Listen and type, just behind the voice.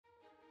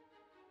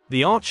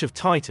The Arch of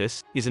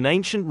Titus is an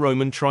ancient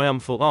Roman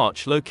triumphal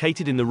arch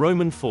located in the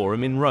Roman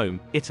Forum in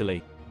Rome,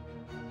 Italy.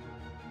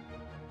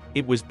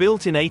 It was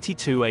built in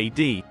 82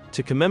 AD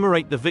to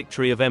commemorate the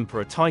victory of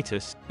Emperor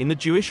Titus in the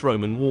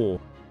Jewish-Roman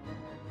War.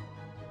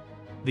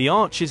 The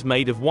arch is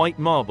made of white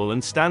marble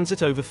and stands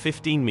at over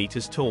 15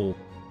 meters tall.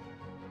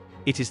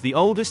 It is the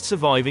oldest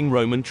surviving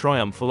Roman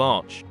triumphal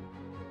arch.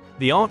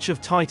 The Arch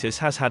of Titus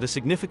has had a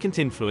significant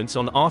influence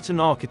on art and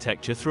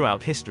architecture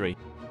throughout history.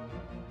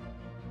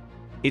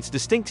 Its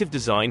distinctive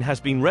design has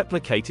been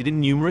replicated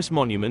in numerous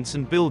monuments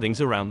and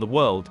buildings around the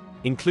world,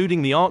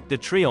 including the Arc de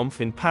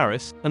Triomphe in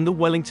Paris and the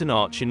Wellington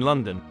Arch in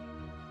London.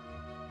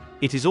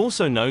 It is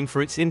also known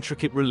for its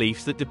intricate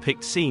reliefs that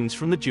depict scenes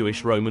from the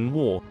Jewish-Roman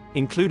War,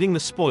 including the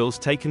spoils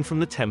taken from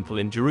the Temple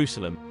in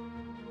Jerusalem.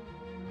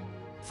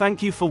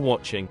 Thank you for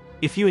watching.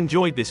 If you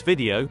enjoyed this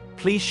video,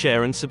 please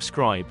share and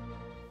subscribe.